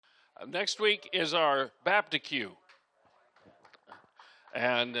Next week is our Baptistue.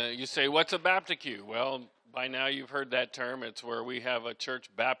 And you say, what's a Baptistue? Well, by now you've heard that term. It's where we have a church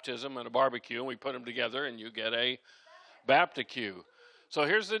baptism and a barbecue, and we put them together, and you get a Baptistue. So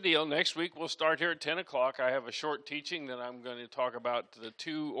here's the deal. Next week we'll start here at 10 o'clock. I have a short teaching that I'm going to talk about the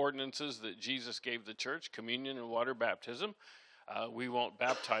two ordinances that Jesus gave the church, communion and water baptism. We won't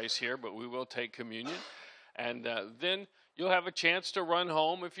baptize here, but we will take communion. And then you'll have a chance to run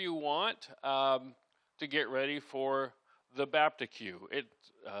home if you want to get ready for the Baptistue.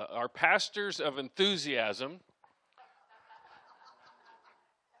 Our pastors of enthusiasm,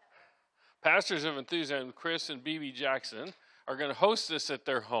 Chris and BB Jackson, are going to host this at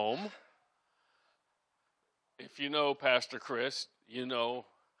their home. If you know Pastor Chris, you know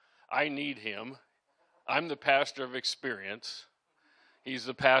I need him. I'm the pastor of experience. He's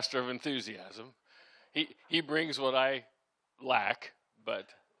the pastor of enthusiasm. He brings what I lack, but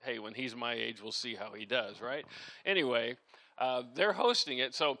hey, when he's my age, we'll see how he does, right? Anyway, they're hosting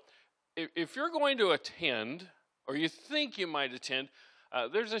it. So if you're going to attend, or you think you might attend,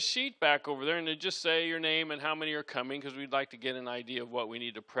 there's a sheet back over there, and they just say your name and how many are coming, because we'd like to get an idea of what we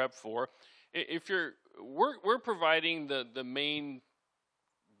need to prep for. We're providing the main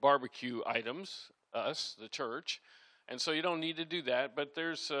barbecue items, us, the church, and so you don't need to do that, but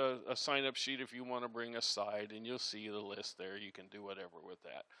there's a sign-up sheet if you want to bring a side, and you'll see the list there. You can do whatever with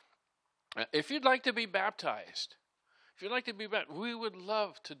that. If you'd like to be baptized, we would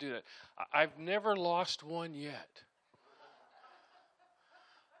love to do that. I've never lost one yet.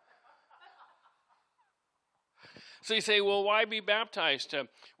 So you say, well, why be baptized?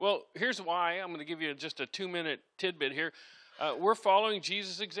 Well, here's why. I'm going to give you just a 2-minute tidbit here. We're following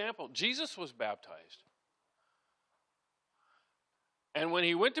Jesus' example. Jesus was baptized. And when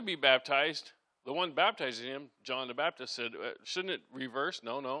he went to be baptized, the one baptizing him, John the Baptist, said, shouldn't it reverse?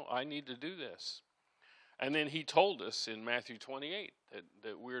 No, I need to do this. And then he told us in Matthew 28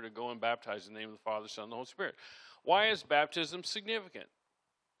 that we're to go and baptize in the name of the Father, Son, and the Holy Spirit. Why is baptism significant?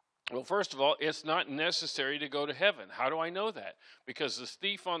 Well, first of all, it's not necessary to go to heaven. How do I know that? Because the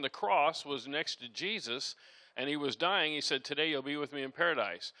thief on the cross was next to Jesus, and he was dying. He said, today you'll be with me in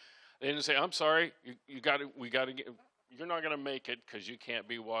paradise. They didn't say, I'm sorry, you're not going to make it because you can't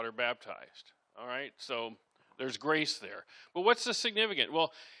be water baptized. All right? So there's grace there. But what's the significance?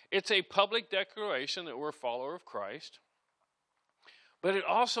 Well, it's a public declaration that we're a follower of Christ. But it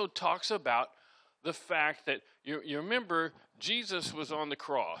also talks about the fact that, you remember, Jesus was on the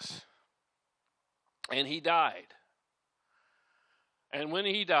cross, and he died. And when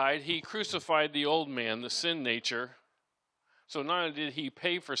he died, he crucified the old man, the sin nature. So not only did he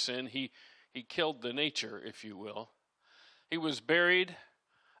pay for sin, he killed the nature, if you will. He was buried,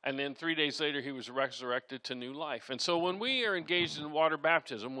 and then 3 days later he was resurrected to new life. And so when we are engaged in water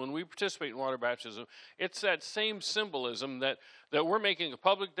baptism, when we participate in water baptism, it's that same symbolism that we're making a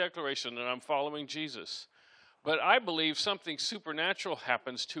public declaration that I'm following Jesus. But I believe something supernatural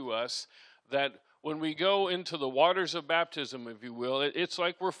happens to us, that when we go into the waters of baptism, if you will, it's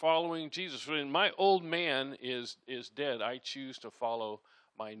like we're following Jesus. When my old man is dead, I choose to follow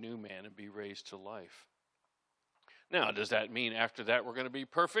my new man and be raised to life. Now, does that mean after that we're going to be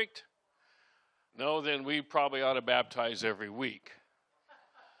perfect? No, then we probably ought to baptize every week.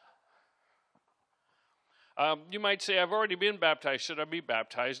 You might say, I've already been baptized. Should I be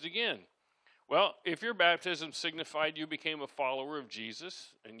baptized again? Well, if your baptism signified you became a follower of Jesus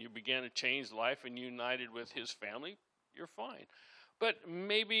and you began to change life and united with his family, you're fine. But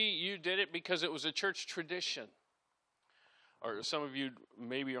maybe you did it because it was a church tradition. Or some of you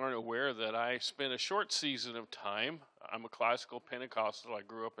maybe aren't aware that I spent a short season of time. I'm a classical Pentecostal. I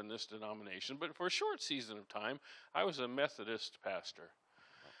grew up in this denomination. But for a short season of time, I was a Methodist pastor.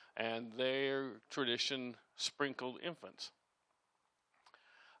 And their tradition sprinkled infants.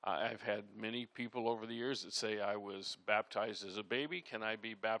 I've had many people over the years that say I was baptized as a baby. Can I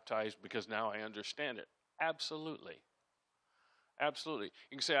be baptized because now I understand it? Absolutely. Absolutely.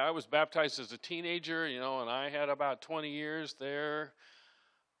 You can say I was baptized as a teenager, and I had about 20 years there.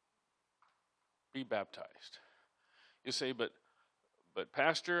 Be baptized. You say, but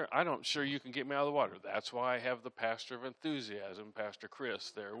Pastor, I'm not sure you can get me out of the water. That's why I have the pastor of enthusiasm, Pastor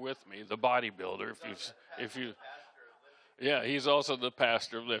Chris, there with me, the bodybuilder. If you, yeah, he's also the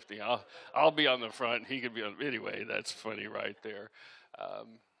pastor of lifting. I'll be on the front. He could be on. Anyway, that's funny right there.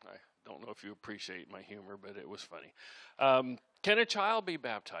 I don't know if you appreciate my humor, but it was funny. Can a child be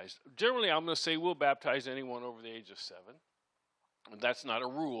baptized? Generally, I'm going to say we'll baptize anyone over the age of 7. That's not a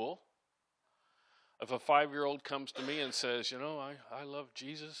rule. If a 5-year-old comes to me and says, I love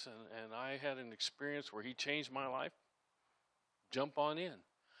Jesus and I had an experience where he changed my life, jump on in.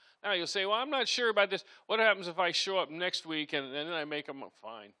 Now you'll say, well, I'm not sure about this. What happens if I show up next week and then I make them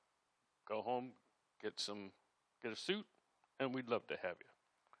fine? Go home, get a suit, and we'd love to have you.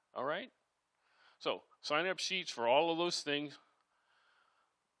 All right? So sign up sheets for all of those things.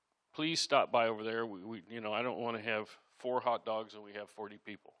 Please stop by over there. We I don't want to have 4 hot dogs and we have 40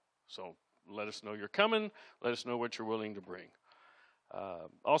 people. So let us know you're coming. Let us know what you're willing to bring.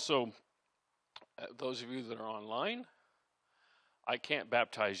 Also, those of you that are online, I can't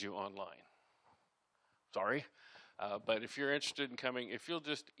baptize you online. Sorry. But if you're interested in coming, if you'll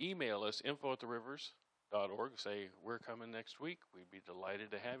just email us, info@therivers.org, say, we're coming next week. We'd be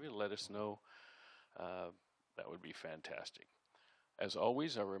delighted to have you. Let us know. That would be fantastic. As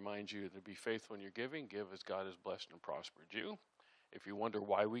always, I remind you to be faithful in your giving. Give as God has blessed and prospered you. If you wonder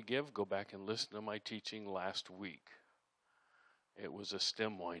why we give, go back and listen to my teaching last week. It was a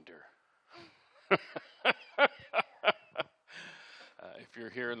stem winder. If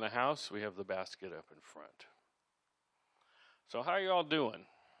you're here in the house, we have the basket up in front. So how are you all doing?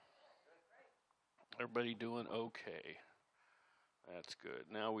 Everybody doing okay? That's good.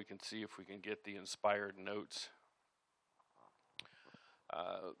 Now we can see if we can get the inspired notes.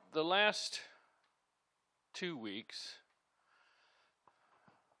 The last 2 weeks,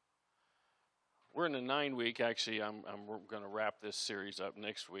 we're in a 9-week. Actually, I'm going to wrap this series up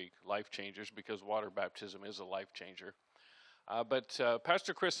next week, Life Changers, because water baptism is a life changer. But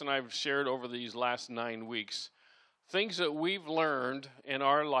Pastor Chris and I have shared over these last 9 weeks things that we've learned in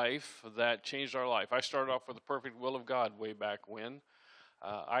our life that changed our life. I started off with the perfect will of God way back when.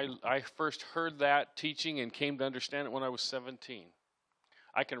 I first heard that teaching and came to understand it when I was 17.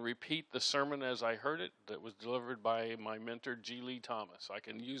 I can repeat the sermon as I heard it that was delivered by my mentor, G. Lee Thomas. I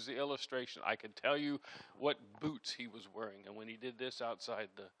can use the illustration. I can tell you what boots he was wearing. And when he did this outside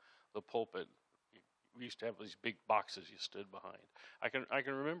the pulpit, we used to have these big boxes you stood behind. I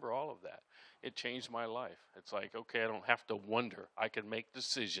can remember all of that. It changed my life. It's like, okay, I don't have to wonder. I can make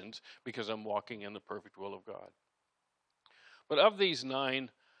decisions because I'm walking in the perfect will of God. But of these 9,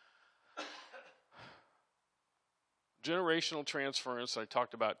 generational transference I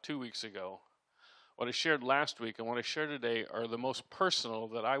talked about 2 weeks ago, what I shared last week and what I share today are the most personal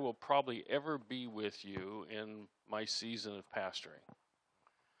that I will probably ever be with you in my season of pastoring.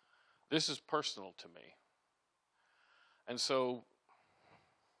 This is personal to me. And so,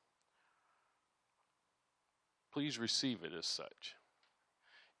 please receive it as such.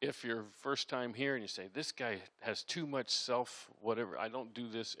 If you're first time here and you say, this guy has too much whatever, I don't do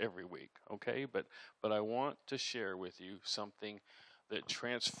this every week, okay? But I want to share with you something that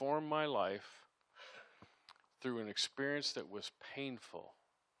transformed my life through an experience that was painful.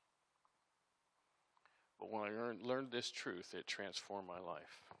 But when I learned this truth, it transformed my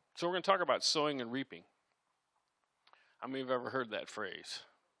life. So we're going to talk about sowing and reaping. How many have ever heard that phrase?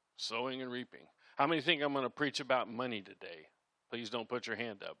 Sowing and reaping. How many think I'm going to preach about money today? Please don't put your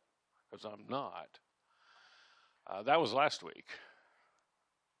hand up, because I'm not. That was last week.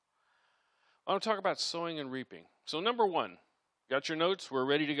 I want to talk about sowing and reaping. So number 1, got your notes? We're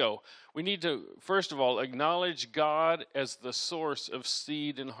ready to go. We need to, first of all, acknowledge God as the source of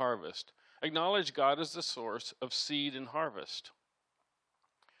seed and harvest. Acknowledge God as the source of seed and harvest.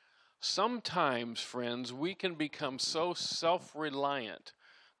 Sometimes, friends, we can become so self-reliant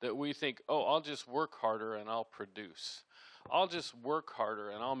that we think, oh, I'll just work harder and I'll produce. I'll just work harder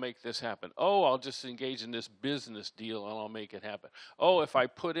and I'll make this happen. Oh, I'll just engage in this business deal and I'll make it happen. Oh, if I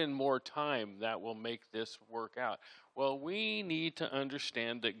put in more time, that will make this work out. Well, we need to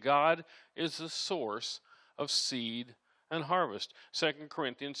understand that God is the source of seed and harvest. 2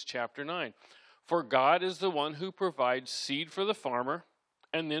 Corinthians chapter 9. For God is the one who provides seed for the farmer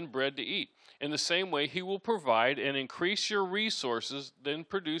and then bread to eat. In the same way, he will provide and increase your resources, then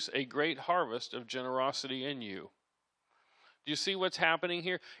produce a great harvest of generosity in you. Do you see what's happening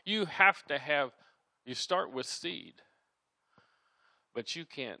here? You start with seed, but you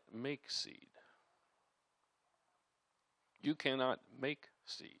can't make seed. You cannot make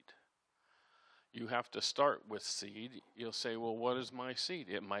seed. You have to start with seed. You'll say, well, what is my seed?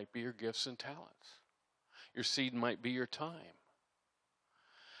 It might be your gifts and talents. Your seed might be your time.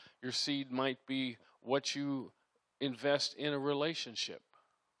 Your seed might be what you invest in a relationship.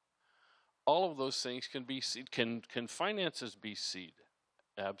 All of those things can be seed. Can finances be seed?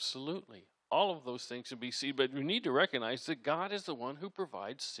 Absolutely. All of those things can be seed, but we need to recognize that God is the one who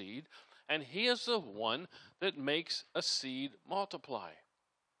provides seed, and he is the one that makes a seed multiply.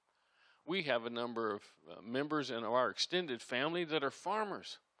 We have a number of members in our extended family that are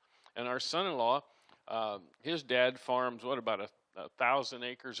farmers, and our son-in-law, his dad farms, about 1,000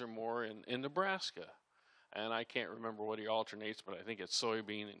 acres or more in Nebraska. and I can't remember what he alternates, but I think it's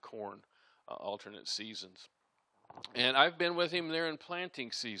soybean and corn alternate seasons. And I've been with him there in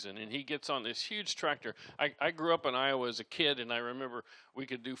planting season, and he gets on this huge tractor. I grew up in Iowa as a kid, and I remember we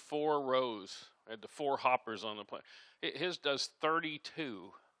could do 4 rows. I had the 4 hoppers on the plant. His does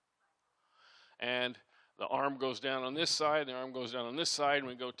 32. And the arm goes down on this side, the arm goes down on this side, and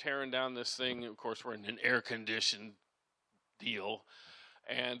we go tearing down this thing. Of course, we're in an air-conditioned deal.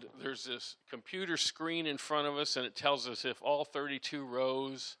 And there's this computer screen in front of us, and it tells us if all 32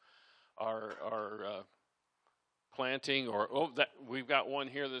 rows are planting, or we've got one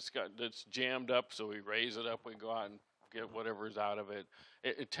here that's jammed up, so we raise it up, we go out and get whatever's out of it.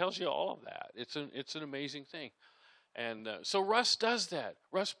 It tells you all of that. It's an amazing thing. And so Russ does that.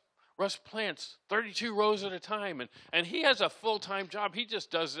 Russ plants 32 rows at a time, and he has a full-time job. He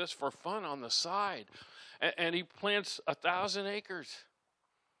just does this for fun on the side, and he plants 1,000 acres.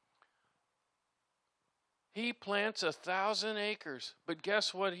 He plants 1,000 acres, but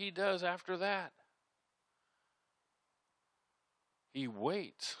guess what he does after that? He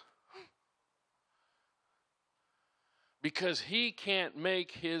waits. Because he can't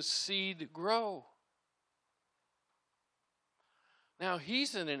make his seed grow. Now,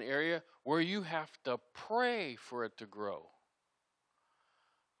 he's in an area where you have to pray for it to grow.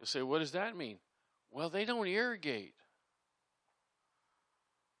 You say, what does that mean? Well, they don't irrigate.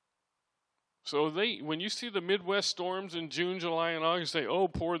 So when you see the Midwest storms in June, July, and August, say, oh,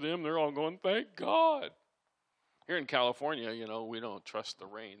 poor them, they're all going, thank God. Here in California, we don't trust the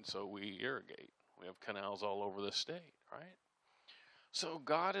rain, so we irrigate. We have canals all over the state, right? So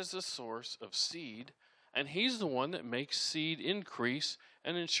God is the source of seed, and he's the one that makes seed increase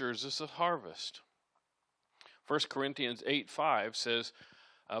and ensures us a harvest. 1 Corinthians 8:5 says,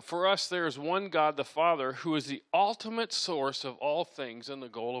 for us there is one God, the Father, who is the ultimate source of all things and the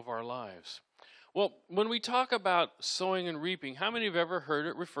goal of our lives. Well, when we talk about sowing and reaping, how many have ever heard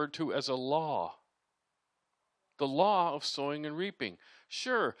it referred to as a law? The law of sowing and reaping.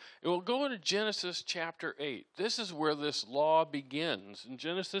 Sure, it will go into Genesis chapter 8. This is where this law begins. In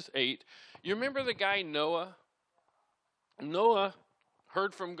Genesis 8, you remember the guy Noah? Noah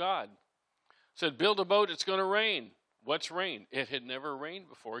heard from God. Said, build a boat, it's going to rain. What's rain? It had never rained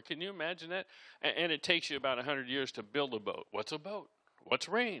before. Can you imagine that? And it takes you about 100 years to build a boat. What's a boat? What's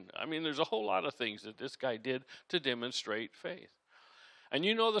rain? I mean, there's a whole lot of things that this guy did to demonstrate faith. And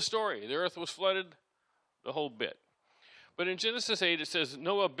you know the story. The earth was flooded, the whole bit. But in Genesis 8, it says,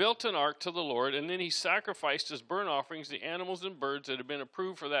 Noah built an ark to the Lord, and then he sacrificed as burnt offerings the animals and birds that had been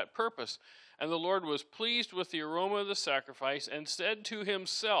approved for that purpose. And the Lord was pleased with the aroma of the sacrifice and said to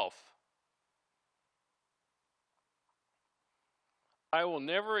himself, I will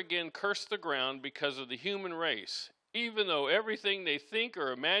never again curse the ground because of the human race, even though everything they think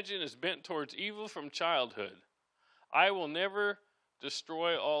or imagine is bent towards evil from childhood. I will never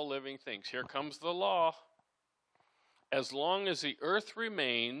destroy all living things. Here comes the law. As long as the earth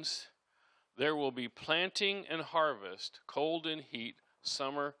remains, there will be planting and harvest, cold and heat,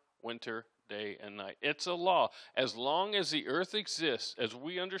 summer, winter, day and night. It's a law. As long as the earth exists, as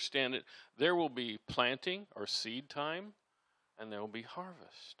we understand it, there will be planting or seed time, and there will be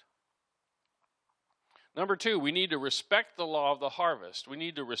harvest. Number 2, we need to respect the law of the harvest. We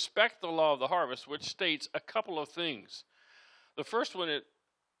need to respect the law of the harvest, which states a couple of things. The first one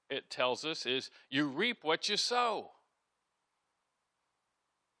it tells us is you reap what you sow.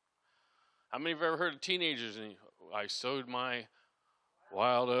 How many have ever heard of teenagers and I sowed my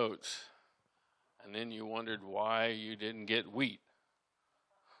wild oats, and then you wondered why you didn't get wheat?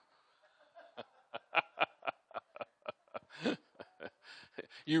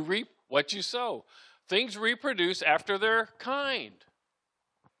 You reap what you sow. Things reproduce after their kind.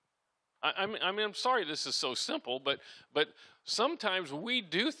 I'm sorry this is so simple, but sometimes we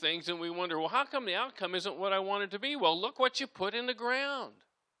do things and we wonder, well, how come the outcome isn't what I want it to be? Well, look what you put in the ground.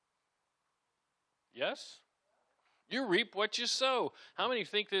 Yes? You reap what you sow. How many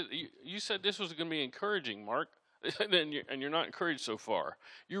think that you said this was going to be encouraging, Mark? and you're not encouraged so far.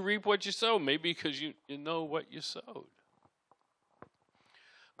 You reap what you sow, maybe because you know what you sowed.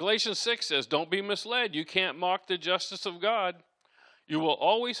 Galatians 6 says, don't be misled. You can't mock the justice of God. You will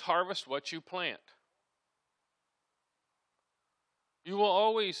always harvest what you plant. You will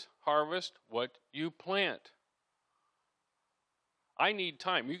always harvest what you plant. I need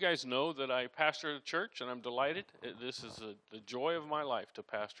time. You guys know that I pastor a church, and I'm delighted. This is the joy of my life to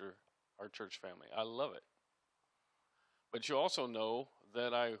pastor our church family. I love it. But you also know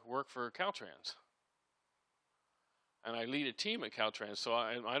that I work for Caltrans. And I lead a team at Caltrans, so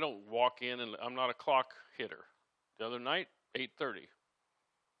I don't walk in, and I'm not a clock hitter. The other night, 8:30.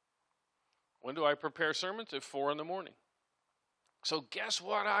 When do I prepare sermons? At 4 in the morning. So guess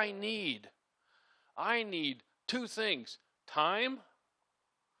what I need? I need two things: time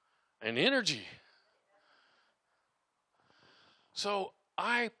and energy. So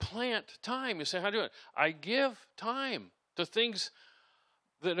I plant time. You say, how do I do it? I give time to things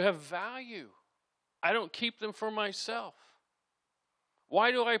that have value. I don't keep them for myself.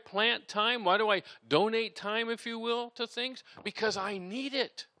 Why do I plant time? Why do I donate time, if you will, to things? Because I need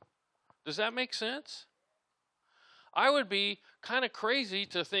it. Does that make sense? I would be kind of crazy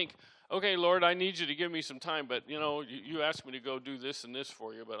to think, okay, Lord, I need you to give me some time, but, you asked me to go do this and this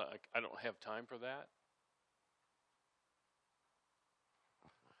for you, but I don't have time for that.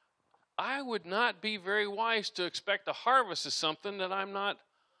 I would not be very wise to expect a harvest of something that I'm not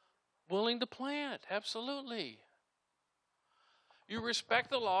willing to plant. Absolutely. You respect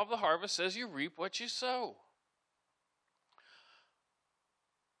the law of the harvest, says you reap what you sow.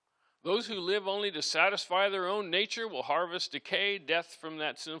 Those who live only to satisfy their own nature will harvest decay, death from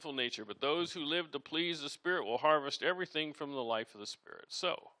that sinful nature. But those who live to please the Spirit will harvest everything from the life of the Spirit.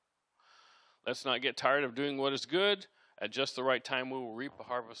 So, let's not get tired of doing what is good. At just the right time, we will reap a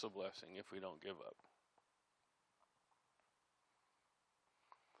harvest of blessing if we don't give up.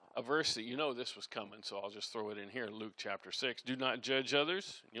 A verse that this was coming, so I'll just throw it in here. Luke chapter 6. Do not judge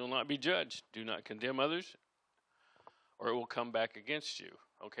others, you'll not be judged. Do not condemn others, or it will come back against you.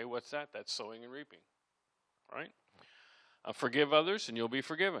 Okay, what's that? That's sowing and reaping, right? Forgive others, and you'll be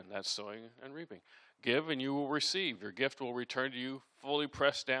forgiven. That's sowing and reaping. Give, and you will receive. Your gift will return to you fully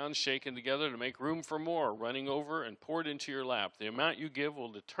pressed down, shaken together to make room for more, running over and poured into your lap. The amount you give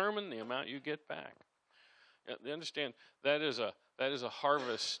will determine the amount you get back. You understand, that is a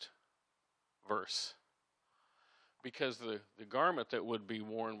harvest verse. Because the garment that would be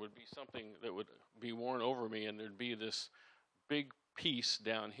worn would be something that would be worn over me, and there'd be this big piece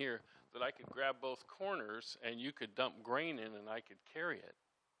down here that I could grab both corners and you could dump grain in and I could carry it.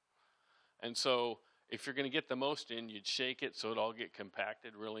 And so if you're going to get the most in, you'd shake it so it all get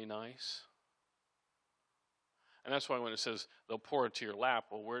compacted really nice. And that's why when it says they'll pour it to your lap,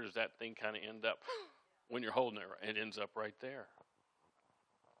 well, where does that thing kind of end up when you're holding it? It ends up right there.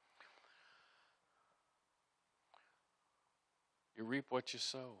 You reap what you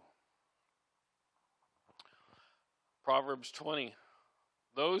sow. Proverbs 20.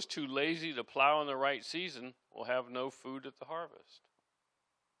 Those too lazy to plow in the right season will have no food at the harvest.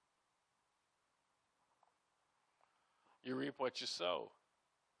 You reap what you sow.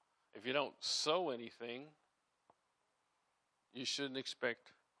 If you don't sow anything, you shouldn't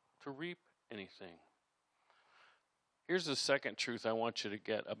expect to reap anything. Here's the second truth I want you to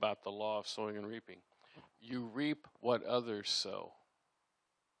get about the law of sowing and reaping. You reap what others sow.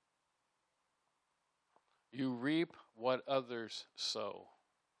 You reap what others sow.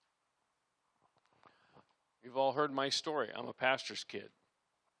 You've all heard my story. I'm a pastor's kid.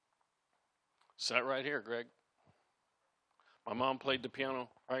 Sat right here, Greg. My mom played the piano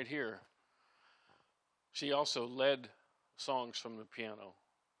right here. She also led songs from the piano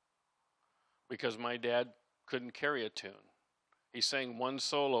because my dad couldn't carry a tune. He sang one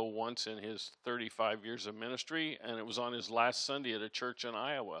solo once in his 35 years of ministry, and it was on his last Sunday at a church in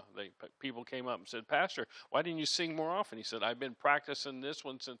Iowa. People came up and said, Pastor, why didn't you sing more often? He said, I've been practicing this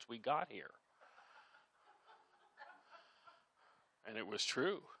one since we got here. And it was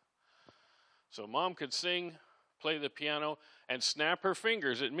true. So Mom could sing, play the piano, and snap her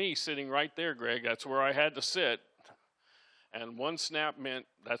fingers at me sitting right there, Greg. That's where I had to sit. And one snap meant,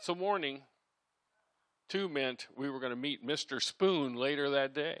 that's a warning. 2 meant we were going to meet Mr. Spoon later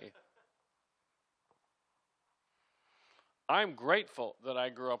that day. I'm grateful that I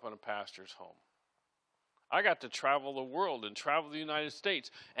grew up in a pastor's home. I got to travel the world and travel the United States.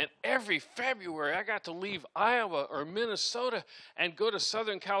 And every February, I got to leave Iowa or Minnesota and go to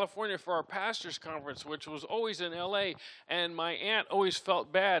Southern California for our pastor's conference, which was always in L.A. And my aunt always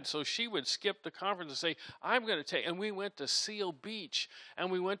felt bad, so she would skip the conference and say, I'm going to take, and we went to Seal Beach,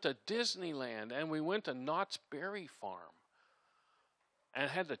 and we went to Disneyland, and we went to Knott's Berry Farm, and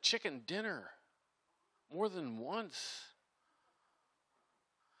had the chicken dinner more than once.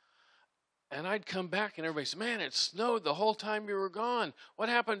 And I'd come back and everybody said, man, it snowed the whole time you were gone. What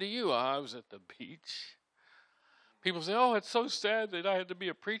happened to you? I was at the beach. People say, oh, it's so sad that I had to be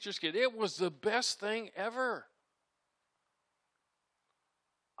a preacher's kid. It was the best thing ever.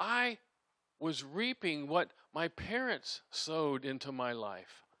 I was reaping what my parents sowed into my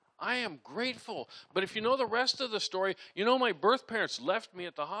life. I am grateful. But if you know the rest of the story, you know my birth parents left me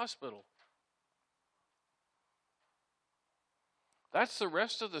at the hospital. That's the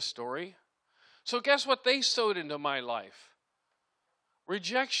rest of the story. So guess what they sowed into my life?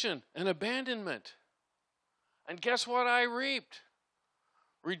 rejection and abandonment. And guess what I reaped?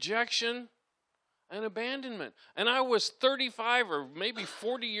 Rejection and abandonment. And I was 35 or maybe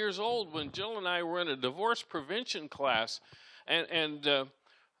 40 years old when Jill and I were in a divorce prevention class.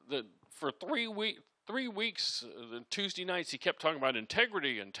 For 3 weeks, the Tuesday nights, he kept talking about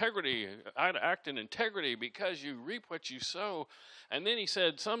integrity, I act in integrity because you reap what you sow. And then he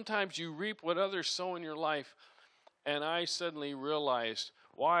said, sometimes you reap what others sow in your life. And I suddenly realized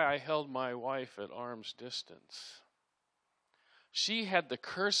why I held my wife at arm's distance. She had the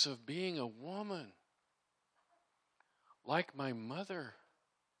curse of being a woman, like my mother,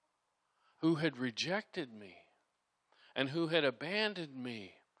 who had rejected me and who had abandoned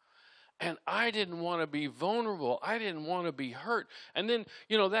me. And I didn't want to be vulnerable. I didn't want to be hurt. And then,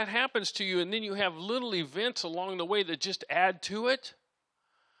 that happens to you, and then you have little events along the way that just add to it.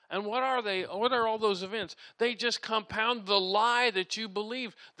 And what are they? What are all those events? They just compound the lie that you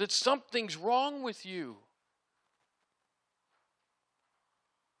believe, that something's wrong with you.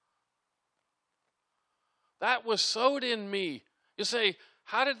 That was sowed in me. You say,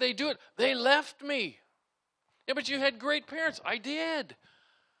 how did they do it? They left me. Yeah, but you had great parents. I did.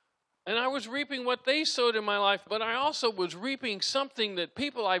 And I was reaping what they sowed in my life, but I also was reaping something that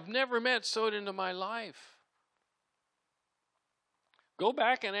people I've never met sowed into my life. Go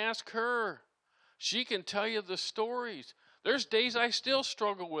back and ask her. She can tell you the stories. There's days I still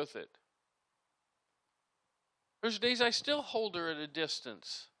struggle with it. There's days I still hold her at a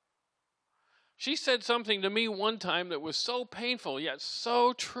distance. She said something to me one time that was so painful, yet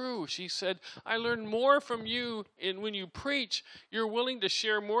so true. She said, I learned more from you when you preach. You're willing to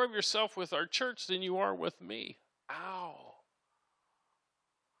share more of yourself with our church than you are with me. Ow.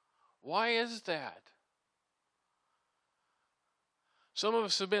 Why is that? Some of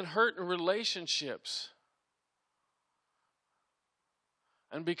us have been hurt in relationships.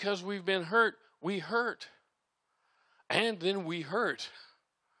 And because we've been hurt, we hurt. And then we hurt.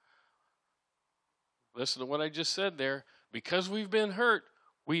 Listen to what I just said there. Because we've been hurt,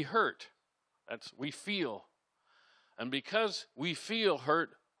 we hurt. We feel. And because we feel hurt,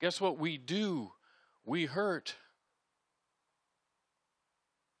 guess what we do? We hurt.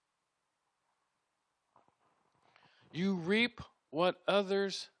 You reap what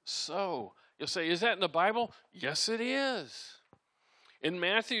others sow. You'll say, is that in the Bible? Yes, it is. In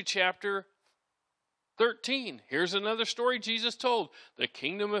Matthew chapter 13, here's another story Jesus told. The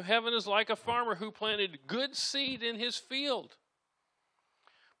kingdom of heaven is like a farmer who planted good seed in his field.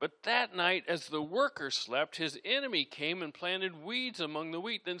 But that night, as the workers slept, his enemy came and planted weeds among the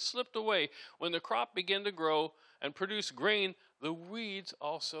wheat, then slipped away. When the crop began to grow and produce grain, the weeds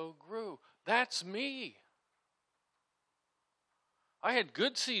also grew. That's me. I had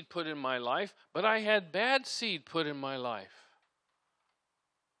good seed put in my life, but I had bad seed put in my life.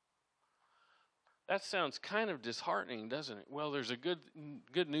 That sounds kind of disheartening, doesn't it? Well, there's a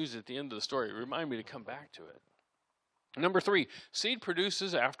good news at the end of the story. Remind me to come back to it. Number 3, seed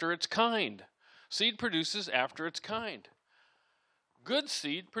produces after its kind. Seed produces after its kind. Good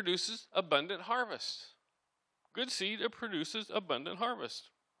seed produces abundant harvest. Good seed produces abundant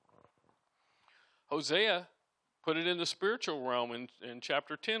harvest. Hosea put it in the spiritual realm in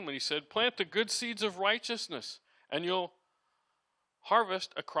chapter 10 when he said, plant the good seeds of righteousness and you'll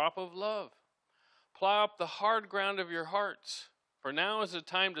harvest a crop of love. Plow up the hard ground of your hearts, for now is the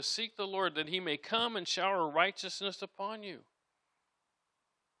time to seek the Lord, that he may come and shower righteousness upon you.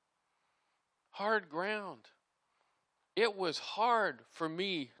 Hard ground. It was hard for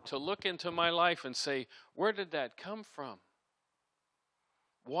me to look into my life and say, where did that come from?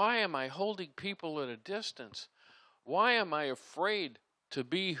 Why am I holding people at a distance? Why am I afraid to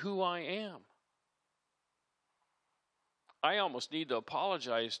be who I am? I almost need to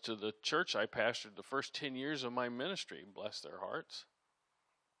apologize to the church I pastored the first 10 years of my ministry, bless their hearts.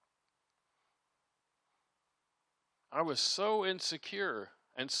 I was so insecure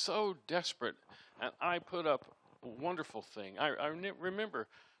and so desperate, and I put up a wonderful thing. I remember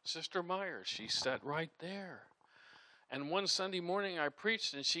Sister Myers, she sat right there. And one Sunday morning I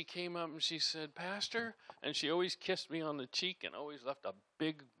preached, and she came up and she said, Pastor, and she always kissed me on the cheek and always left a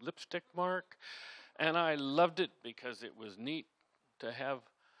big lipstick mark. And I loved it because it was neat to have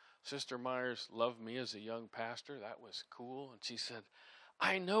Sister Myers love me as a young pastor. That was cool. And she said,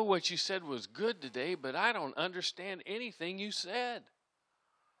 I know what you said was good today, but I don't understand anything you said.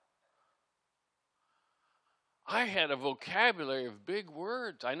 I had a vocabulary of big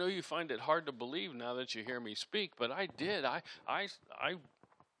words. I know you find it hard to believe now that you hear me speak, but I did. I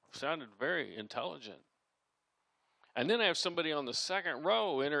sounded very intelligent. And then I have somebody on the second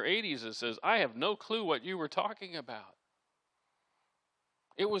row in her 80s that says, I have no clue what you were talking about.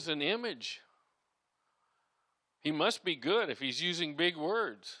 It was an image. He must be good if he's using big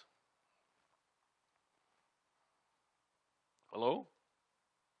words. Hello?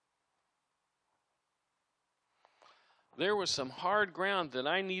 There was some hard ground that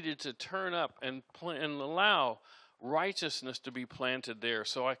I needed to turn up and allow righteousness to be planted there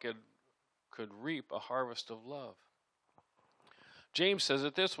so I could reap a harvest of love. James says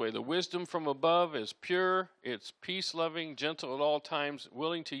it this way: the wisdom from above is pure, it's peace-loving, gentle at all times,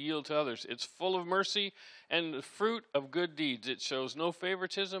 willing to yield to others. It's full of mercy and the fruit of good deeds. It shows no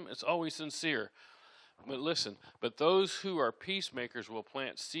favoritism, it's always sincere. But listen, but those who are peacemakers will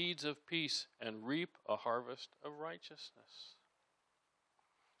plant seeds of peace and reap a harvest of righteousness.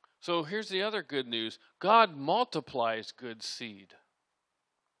 So here's the other good news. God multiplies good seed.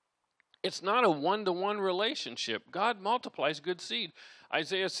 It's not a one-to-one relationship. God multiplies good seed.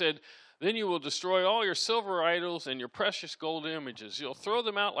 Isaiah said, then you will destroy all your silver idols and your precious gold images. You'll throw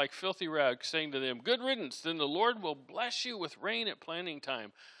them out like filthy rags, saying to them, good riddance. Then the Lord will bless you with rain at planting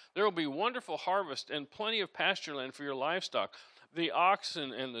time. There will be wonderful harvest and plenty of pasture land for your livestock. The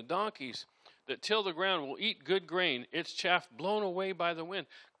oxen and the donkeys that till the ground will eat good grain, its chaff blown away by the wind.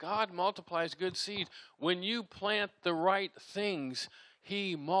 God multiplies good seed. When you plant the right things,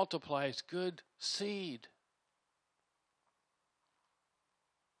 He multiplies good seed.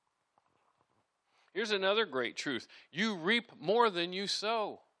 Here's another great truth. You reap more than you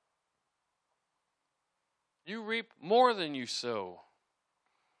sow. You reap more than you sow.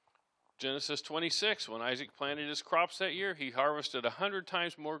 Genesis 26, when Isaac planted his crops that year, he harvested 100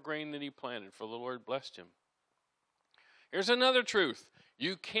 times more grain than he planted, for the Lord blessed him. Here's another truth.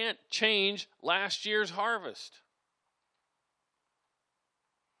 You can't change last year's harvest.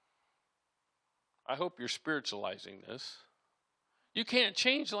 I hope you're spiritualizing this. You can't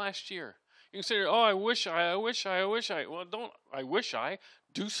change last year. You can say, oh, I wish I. Well, don't I wish I.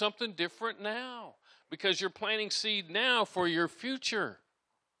 Do something different now, because you're planting seed now for your future.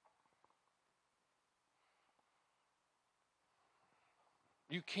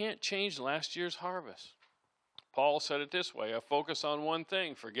 You can't change last year's harvest. Paul said it this way: I focus on one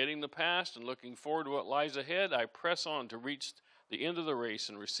thing, forgetting the past and looking forward to what lies ahead. I press on to reach the end of the race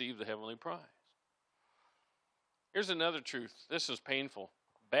and receive the heavenly prize. Here's another truth. This is painful.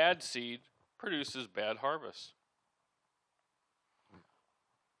 Bad seed produces bad harvest.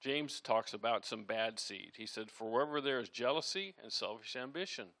 James talks about some bad seed. He said, for wherever there is jealousy and selfish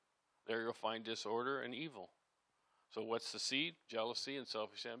ambition, there you'll find disorder and evil. So what's the seed? Jealousy and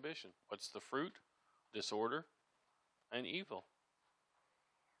selfish ambition. What's the fruit? Disorder and evil.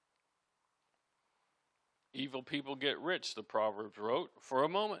 Evil people get rich, the Proverbs wrote, for a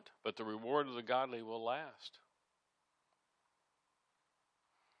moment, but the reward of the godly will last.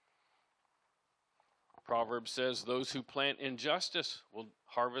 Proverbs says, those who plant injustice will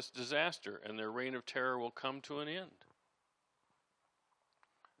harvest disaster, and their reign of terror will come to an end.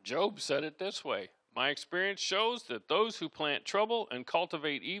 Job said it this way: my experience shows that those who plant trouble and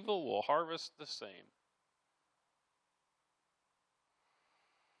cultivate evil will harvest the same.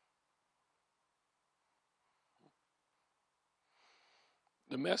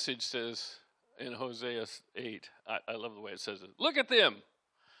 The Message says in Hosea 8, I love the way it says it, look at them,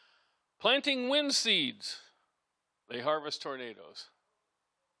 planting wind seeds, they harvest tornadoes.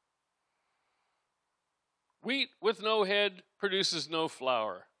 Wheat with no head produces no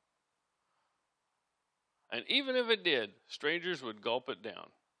flour. And even if it did, strangers would gulp it down.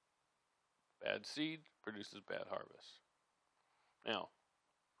 Bad seed produces bad harvest. Now,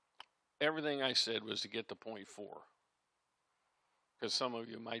 everything I said was to get to point 4. Because some of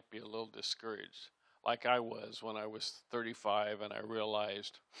you might be a little discouraged, like I was when I was 35 and I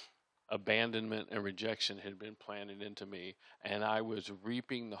realized abandonment and rejection had been planted into me, and I was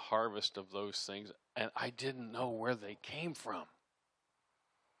reaping the harvest of those things, and I didn't know where they came from.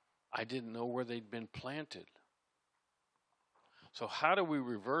 I didn't know where they'd been planted. So how do we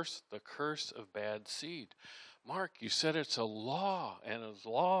reverse the curse of bad seed? Mark, you said it's a law, and a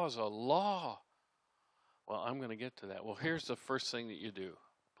law is a law. Well, I'm going to get to that. Well, here's the first thing that you do.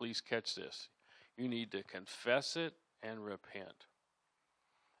 Please catch this. You need to confess it and repent.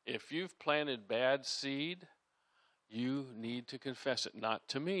 If you've planted bad seed, you need to confess it. Not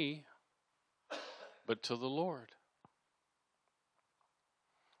to me, but to the Lord.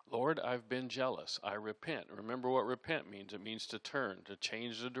 Lord, I've been jealous. I repent. Remember what repent means. It means to turn, to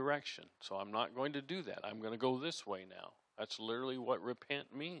change the direction. So I'm not going to do that. I'm going to go this way now. That's literally what repent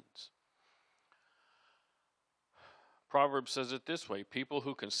means. Proverbs says it this way: people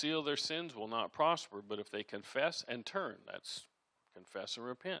who conceal their sins will not prosper, but if they confess and turn, that's confess and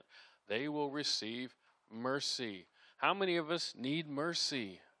repent, they will receive mercy. How many of us need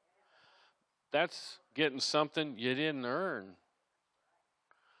mercy? That's getting something you didn't earn.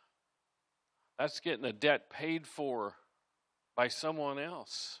 That's getting a debt paid for by someone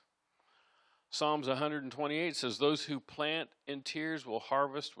else. Psalms 128 says, those who plant in tears will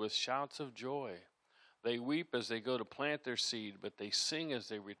harvest with shouts of joy. They weep as they go to plant their seed, but they sing as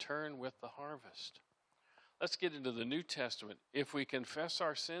they return with the harvest. Let's get into the New Testament. If we confess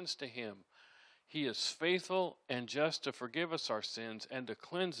our sins to him, he is faithful and just to forgive us our sins and to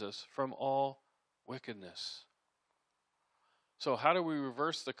cleanse us from all wickedness. So how do we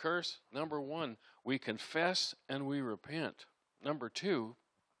reverse the curse? Number one, we confess and we repent. Number two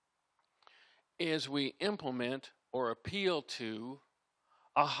is we implement or appeal to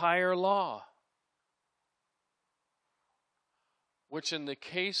a higher law, which in the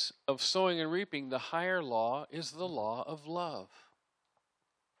case of sowing and reaping, the higher law is the law of love.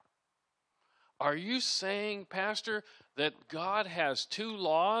 Are you saying, Pastor, that God has two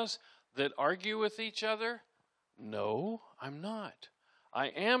laws that argue with each other? No, I'm not. I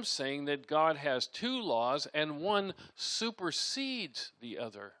am saying that God has two laws and one supersedes the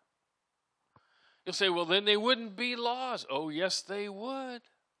other. You'll say, well, then they wouldn't be laws. Oh, yes, they would.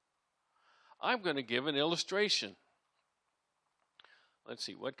 I'm going to give an illustration. Let's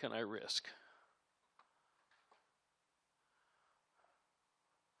see, what can I risk?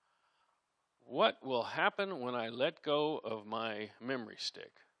 What will happen when I let go of my memory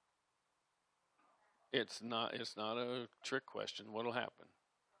stick? It's not a trick question. What will happen?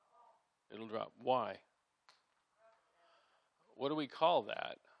 It'll drop. Why? What do we call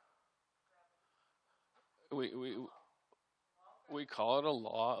that? We call it a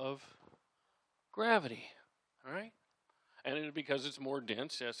law of gravity, all right? And because it's more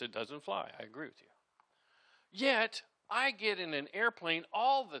dense, yes, it doesn't fly. I agree with you. Yet, I get in an airplane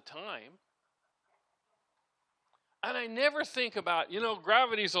all the time, and I never think about,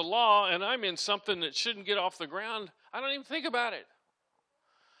 gravity's a law, and I'm in something that shouldn't get off the ground. I don't even think about it.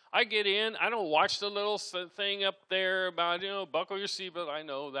 I get in, I don't watch the little thing up there about, buckle your seatbelt. I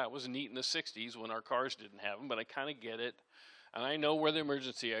know that was neat in the 60s when our cars didn't have them, but I kind of get it. And I know where the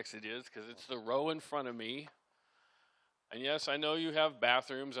emergency exit is because it's the row in front of me. And yes, I know you have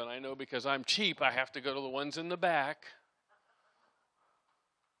bathrooms, and I know because I'm cheap, I have to go to the ones in the back.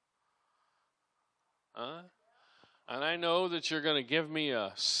 And I know that you're going to give me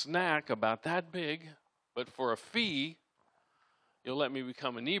a snack about that big, but for a fee, you'll let me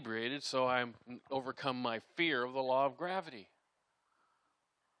become inebriated so I overcome my fear of the law of gravity.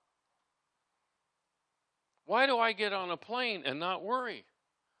 Why do I get on a plane and not worry?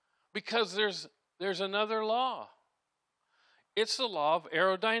 Because there's another law. It's the law of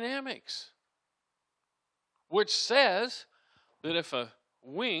aerodynamics, which says that if a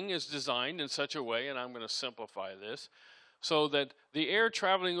wing is designed in such a way, and I'm going to simplify this, so that the air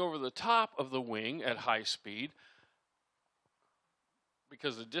traveling over the top of the wing at high speed,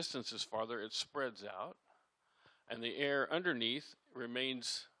 because the distance is farther, it spreads out, and the air underneath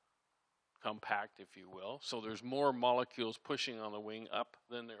remains compact, if you will. So there's more molecules pushing on the wing up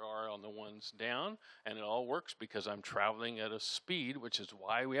than there are on the ones down, and it all works because I'm traveling at a speed, which is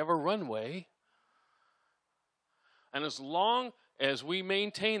why we have a runway. And as long as we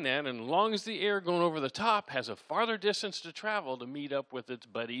maintain that, and as long as the air going over the top has a farther distance to travel to meet up with its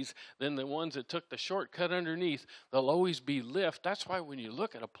buddies than the ones that took the shortcut underneath, there'll always be lift. That's why when you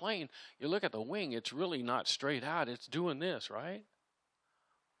look at a plane, you look at the wing, it's really not straight out. It's doing this, right?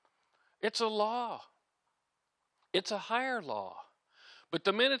 It's a law. It's a higher law. But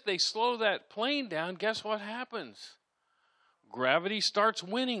the minute they slow that plane down, guess what happens? Gravity starts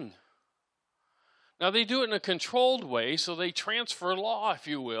winning. Now, they do it in a controlled way, so they transfer law, if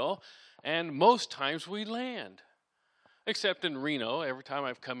you will, and most times we land. Except in Reno, every time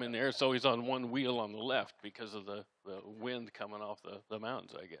I've come in there, it's always on one wheel on the left because of the wind coming off the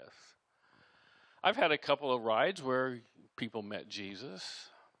mountains, I guess. I've had a couple of rides where people met Jesus.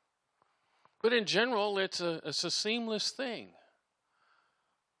 But in general, it's a seamless thing.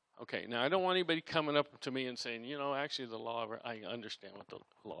 Okay, now I don't want anybody coming up to me and saying, actually I understand what the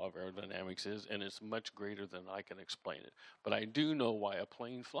law of aerodynamics is, and it's much greater than I can explain it. But I do know why a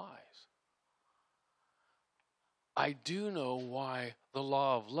plane flies. I do know why the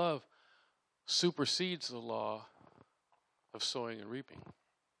law of love supersedes the law of sowing and reaping.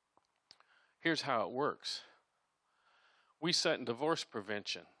 Here's how it works. We sat in divorce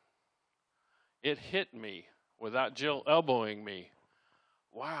prevention. It hit me without Jill elbowing me.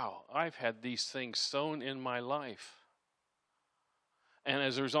 Wow, I've had these things sown in my life. And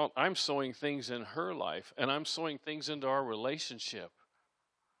as a result, I'm sowing things in her life, and I'm sowing things into our relationship.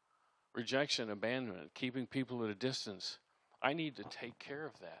 rejection, abandonment, keeping people at a distance. I need to take care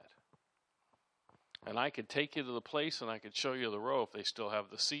of that. And I could take you to the place and I could show you the row if they still have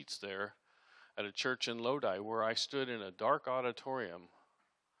the seats there at a church in Lodi where I stood in a dark auditorium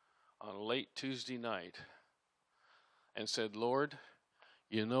on a late Tuesday night and said, Lord,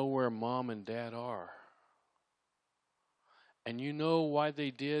 you know where Mom and Dad are. And you know why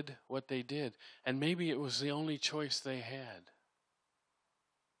they did what they did. And maybe it was the only choice they had.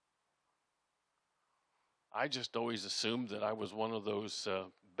 I just always assumed that I was one of those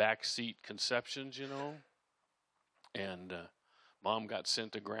backseat conceptions, you know. And Mom got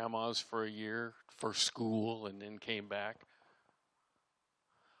sent to Grandma's for a year for school and then came back.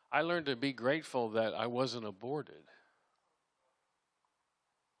 I learned to be grateful that I wasn't aborted.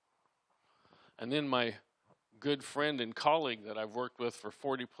 And then my good friend and colleague that I've worked with for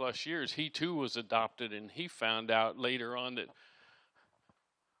 40 plus years, he too was adopted, and he found out later on that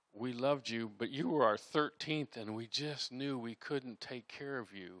we loved you, but you were our 13th and we just knew we couldn't take care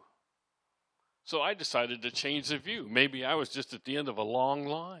of you. So I decided to change the view. Maybe I was just at the end of a long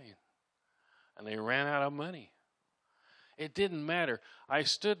line and they ran out of money. It didn't matter. I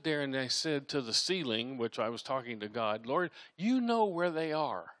stood there and I said to the ceiling, which I was talking to God, Lord, you know where they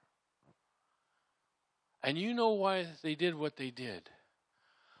are. And you know why they did what they did.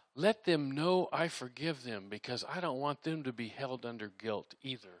 Let them know I forgive them because I don't want them to be held under guilt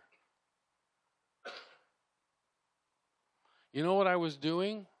either. You know what I was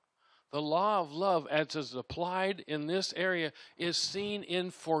doing? The law of love, as is applied in this area, is seen in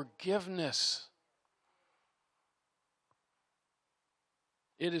forgiveness.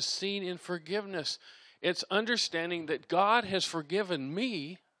 It is seen in forgiveness. It's understanding that God has forgiven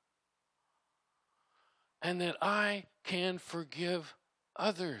me and that I can forgive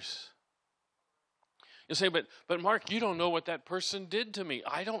others. You say, but Mark, you don't know what that person did to me.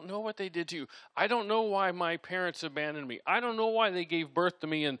 I don't know what they did to you. I don't know why my parents abandoned me. I don't know why they gave birth to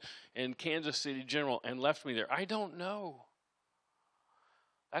me in Kansas City General and left me there. I don't know.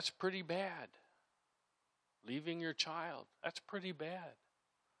 That's pretty bad. Leaving your child, that's pretty bad.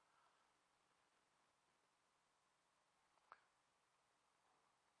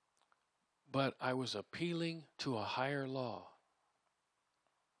 But I was appealing to a higher law.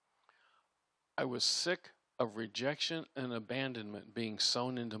 I was sick of rejection and abandonment being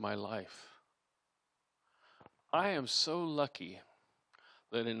sown into my life. I am so lucky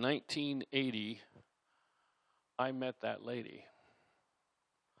that in 1980, I met that lady.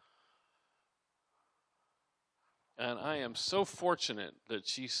 And I am so fortunate that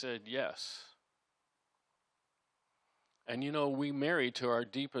she said yes. And you know, we married to our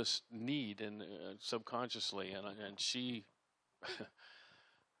deepest need and subconsciously, and she,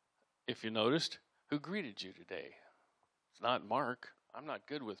 if you noticed, who greeted you today? It's not Mark. I'm not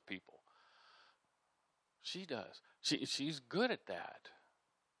good with people. She does. She's good at that.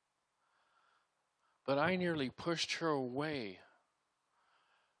 But I nearly pushed her away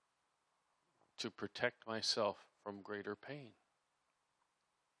to protect myself from greater pain.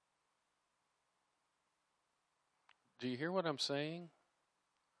 Do you hear what I'm saying?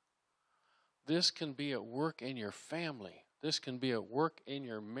 This can be at work in your family. This can be at work in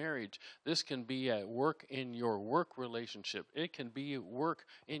your marriage. This can be at work in your work relationship. It can be at work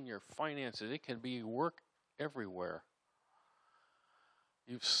in your finances. It can be at work everywhere.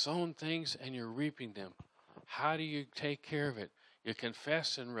 You've sown things and you're reaping them. How do you take care of it? You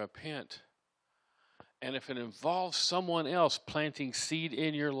confess and repent. And if it involves someone else planting seed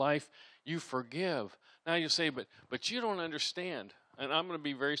in your life, you forgive. Now you say, but you don't understand. And I'm going to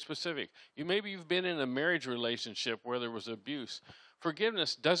be very specific. Maybe you've been in a marriage relationship where there was abuse.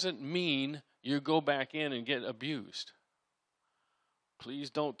 Forgiveness doesn't mean you go back in and get abused. Please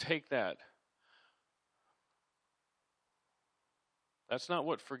don't take that. That's not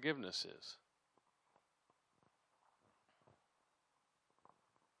what forgiveness is.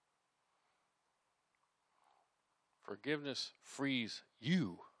 Forgiveness frees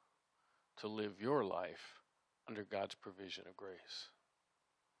you to live your life under God's provision of grace.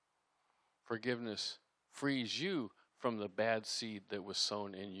 Forgiveness frees you from the bad seed that was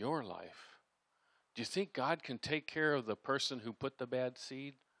sown in your life. Do you think God can take care of the person who put the bad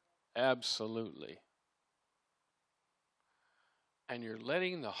seed? Absolutely. And you're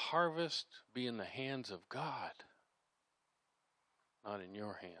letting the harvest be in the hands of God, not in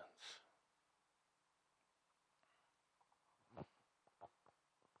your hands.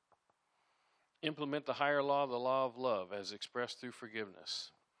 Implement the higher law, the law of love, as expressed through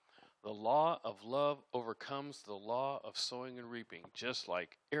forgiveness. The law of love overcomes the law of sowing and reaping, just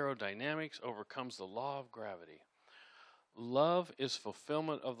like aerodynamics overcomes the law of gravity. Love is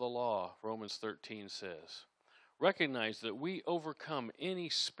fulfillment of the law, Romans 13 says. Recognize that we overcome any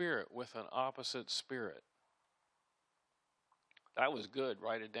spirit with an opposite spirit. That was good.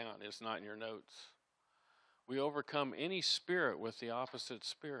 Write it down. It's not in your notes. We overcome any spirit with the opposite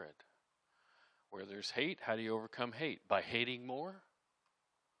spirit. Where there's hate, how do you overcome hate? By hating more?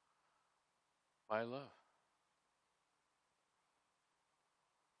 By love.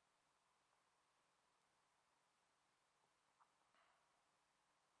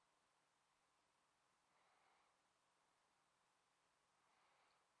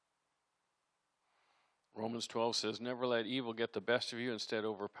 Romans 12 says, never let evil get the best of you. Instead,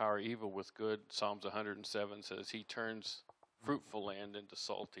 overpower evil with good. Psalms 107 says, he turns fruitful land into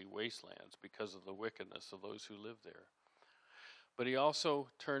salty wastelands because of the wickedness of those who live there. But he also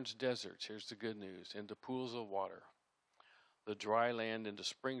turns deserts, here's the good news, into pools of water, the dry land into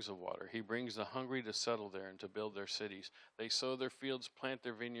springs of water. He brings the hungry to settle there and to build their cities. They sow their fields, plant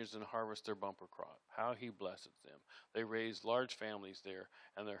their vineyards, and harvest their bumper crop. How he blesses them. They raise large families there,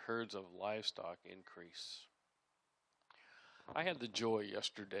 and their herds of livestock increase. I had the joy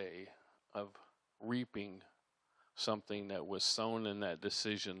yesterday of reaping something that was sown in that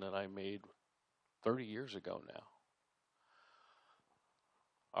decision that I made 30 years ago now.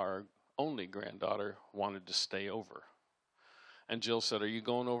 Our only granddaughter wanted to stay over. And Jill said, are you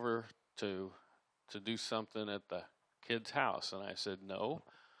going over to do something at the kid's house? And I said, no.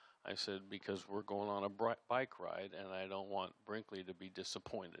 I said, because we're going on a bike ride, and I don't want Brinkley to be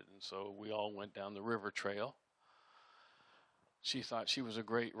disappointed. And so we all went down the river trail. She thought she was a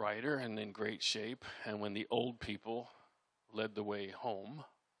great rider and in great shape. And when the old people led the way home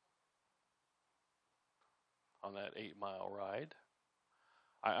on that 8-mile ride,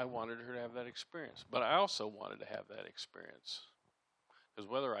 I wanted her to have that experience. But I also wanted to have that experience. Because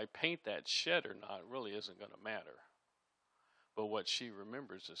whether I paint that shed or not really isn't going to matter. But what she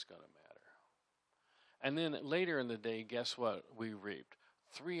remembers is going to matter. And then later in the day, guess what we reaped?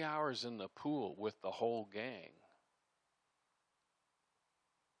 3 hours in the pool with the whole gang.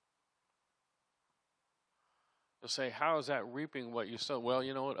 You'll say, how is that reaping what you sow? Well,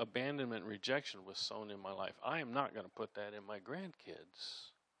 you know what? Abandonment and rejection was sown in my life. I am not going to put that in my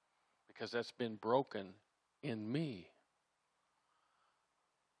grandkids because that's been broken in me.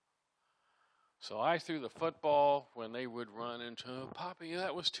 So I threw the football when they would run into, Poppy,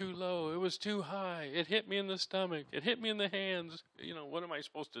 that was too low. It was too high. It hit me in the stomach. It hit me in the hands. You know, what am I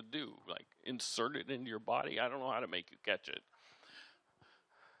supposed to do? Like insert it into your body? I don't know how to make you catch it.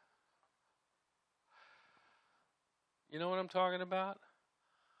 You know what I'm talking about?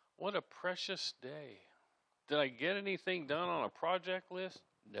 What a precious day. Did I get anything done on a project list?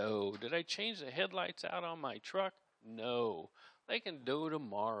 No. Did I change the headlights out on my truck? No. They can do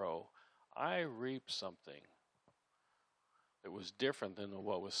tomorrow. I reaped something that was different than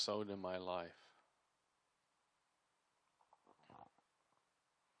what was sown in my life.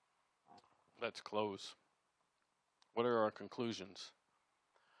 Let's close. What are our conclusions?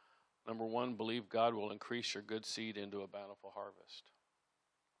 Number one, believe God will increase your good seed into a bountiful harvest.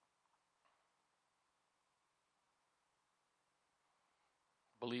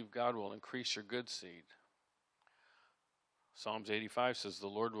 Believe God will increase your good seed. Psalms 85 says, the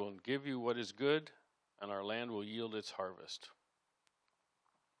Lord will give you what is good, and our land will yield its harvest.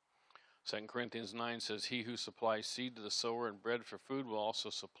 2 Corinthians 9 says, he who supplies seed to the sower and bread for food will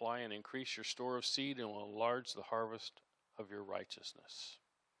also supply and increase your store of seed and will enlarge the harvest of your righteousness.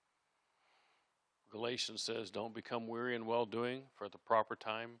 Galatians says, don't become weary in well-doing, for at the proper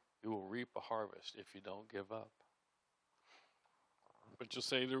time you will reap a harvest if you don't give up. But you'll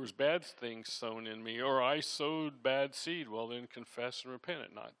say, there was bad things sown in me, or I sowed bad seed. Well, then confess and repent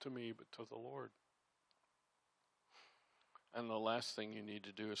it, not to me, but to the Lord. And the last thing you need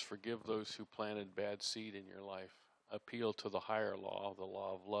to do is forgive those who planted bad seed in your life. Appeal to the higher law, the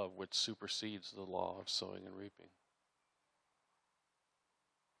law of love, which supersedes the law of sowing and reaping.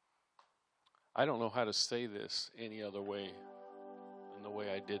 I don't know how to say this any other way than the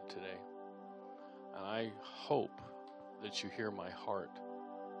way I did today. And I hope that you hear my heart.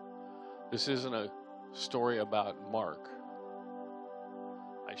 This isn't a story about Mark.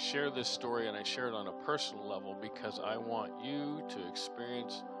 I share this story and I share it on a personal level because I want you to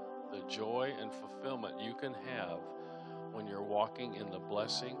experience the joy and fulfillment you can have when you're walking in the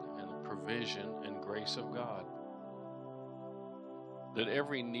blessing and the provision and grace of God. That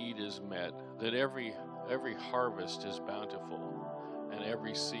every need is met, that every harvest is bountiful, and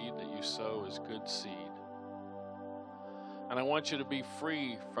every seed that you sow is good seed. And I want you to be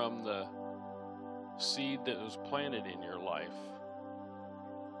free from the seed that was planted in your life.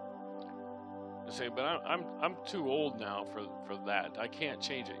 I say, but I'm too old now for that. I can't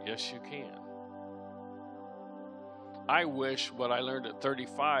change it. Yes, you can. I wish what I learned at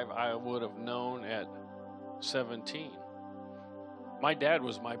 35 I would have known at 17. My dad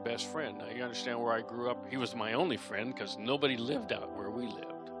was my best friend. Now you understand where I grew up. He was my only friend because nobody lived out where we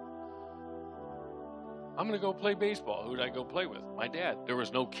lived. I'm going to go play baseball. Who did I go play with? My dad. There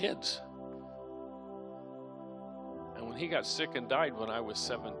was no kids. And when he got sick and died when I was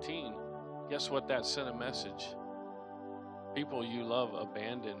 17, guess what that sent a message? People you love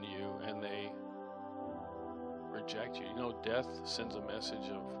abandon you and they reject you. You know, death sends a message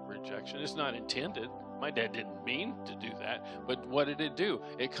of rejection. It's not intended. My dad didn't mean to do that. But what did it do?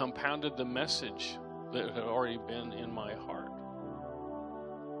 It compounded the message that had already been in my heart.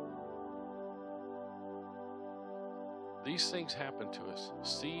 These things happen to us.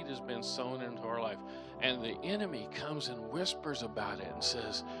 Seed has been sown into our life. And the enemy comes and whispers about it and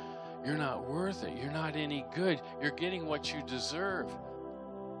says, you're not worth it. You're not any good. You're getting what you deserve.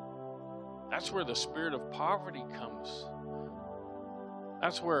 That's where the spirit of poverty comes.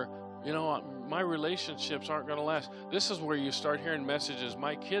 That's where, you know, my relationships aren't going to last. This is where you start hearing messages,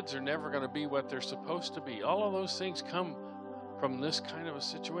 my kids are never going to be what they're supposed to be. All of those things come from this kind of a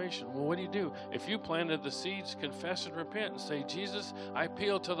situation. Well, what do? If you planted the seeds, confess and repent and say, Jesus, I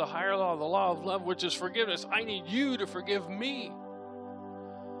appeal to the higher law, the law of love, which is forgiveness. I need you to forgive me.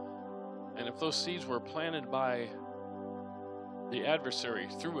 And if those seeds were planted by the adversary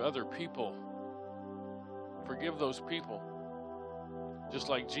through other people, forgive those people. Just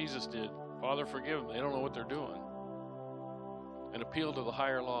like Jesus did. Father, forgive them. They don't know what they're doing. And appeal to the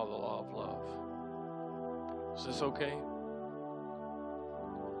higher law, the law of love. Is this okay?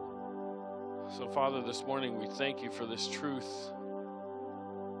 So, Father, this morning we thank you for this truth.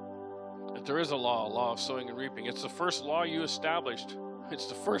 That there is a law of sowing and reaping. It's the first law you established. It's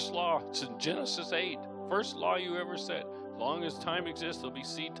the first law. It's in Genesis 8. First law you ever said. As long as time exists, there'll be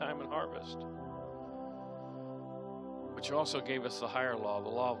seed time and harvest. But you also gave us the higher law, the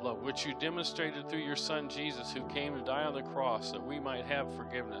law of love, which you demonstrated through your Son, Jesus, who came to die on the cross that we might have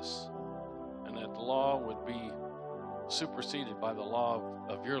forgiveness. And that the law would be superseded by the law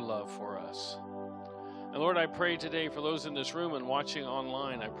of your love for us. And Lord, I pray today for those in this room and watching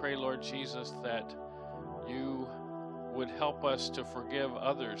online, I pray, Lord Jesus, that you would help us to forgive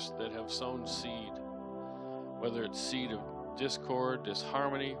others that have sown seed, whether it's seed of discord,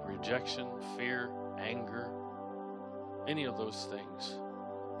 disharmony, rejection, fear, anger, any of those things.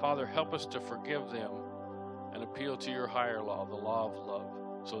 Father, help us to forgive them and appeal to your higher law, the law of love,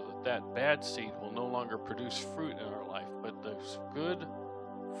 so that that bad seed will no longer produce fruit in our life, but the good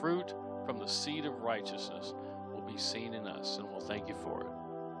fruit from the seed of righteousness will be seen in us, and we'll thank you for it.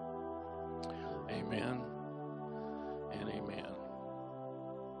 Amen and amen.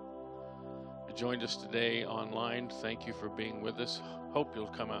 You joined us today online. Thank you for being with us. Hope you'll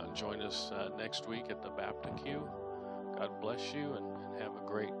come out and join us next week at the Baptist. God bless you and have a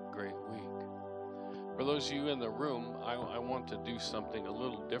great, great week. For those of you in the room, I want to do something a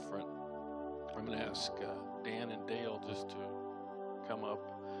little different. I'm going to ask Dan and Dale just to come up.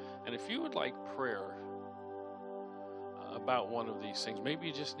 And if you would like prayer about one of these things, maybe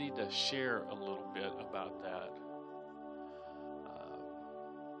you just need to share a little bit about that.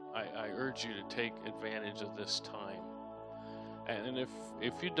 I urge you to take advantage of this time. And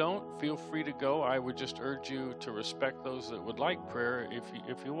if you don't, feel free to go. I would just urge you to respect those that would like prayer.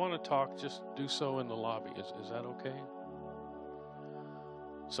 If you want to talk, just do so in the lobby. Is that okay?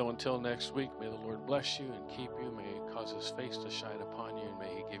 So until next week, may the Lord bless you and keep you. May He cause His face to shine upon you, and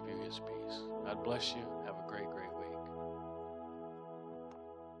may He give you His peace. God bless you. Have a great, great week.